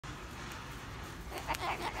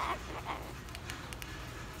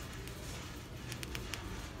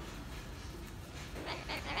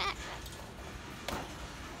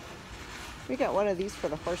We got one of these for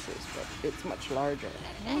the horses, but it's much larger.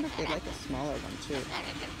 I wonder if they'd like a smaller one too.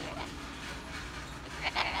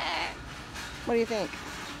 What do you think?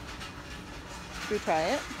 Should we try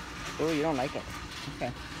it? Oh, you don't like it.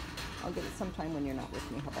 Okay. I'll get it sometime when you're not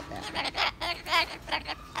with me. How about that?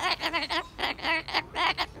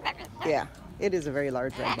 Yeah, it is a very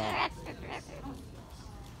large red ball.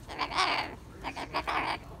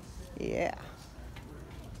 Yeah.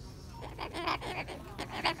 I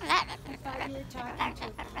thought you were talking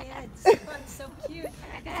to kids. It was so cute.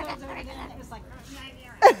 Because I was over there and it was like,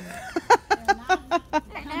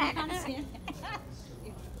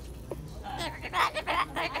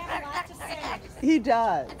 he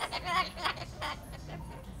does.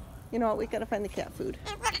 You know what? We gotta find the cat food.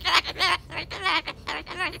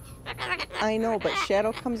 I know, but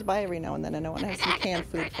Shadow comes by every now and then, and I want to have some canned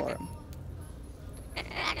food for him.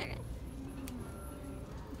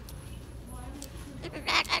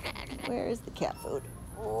 Where is the cat food?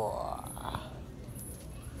 Oh.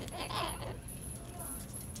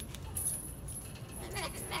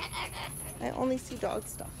 I only see dog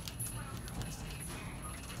stuff.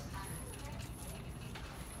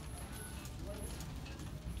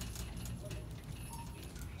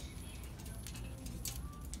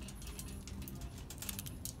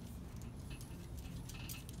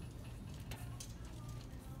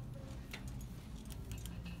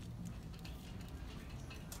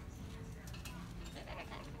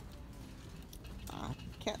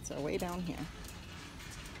 Cats are way down here.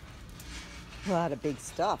 A lot of big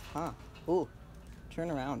stuff, huh? Ooh,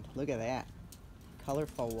 turn around. Look at that.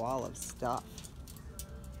 Colorful wall of stuff.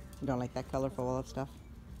 You don't like that colorful wall of stuff?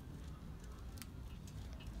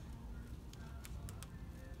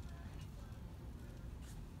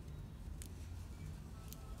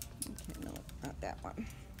 Okay, no, not that one.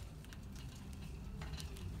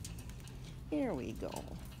 Here we go.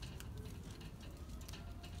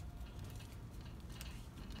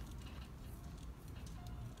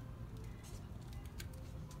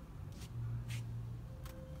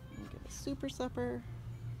 Super supper.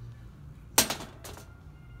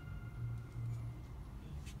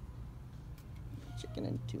 Chicken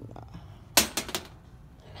and tuna.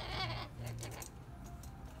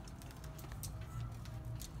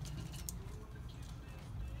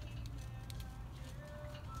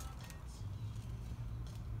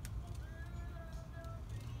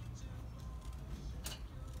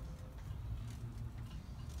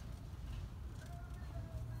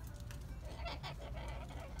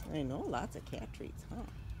 I know, lots of cat treats, huh?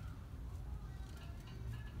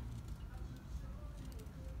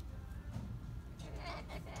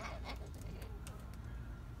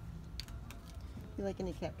 You like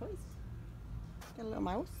any cat toys? Got a little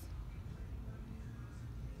mouse?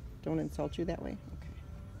 Don't insult you that way? Okay.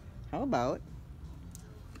 How about,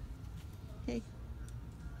 hey,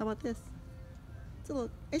 how about this? It's a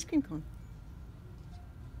little ice cream cone.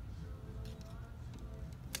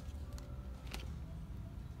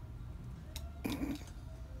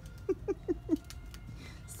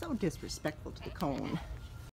 So disrespectful to the cone.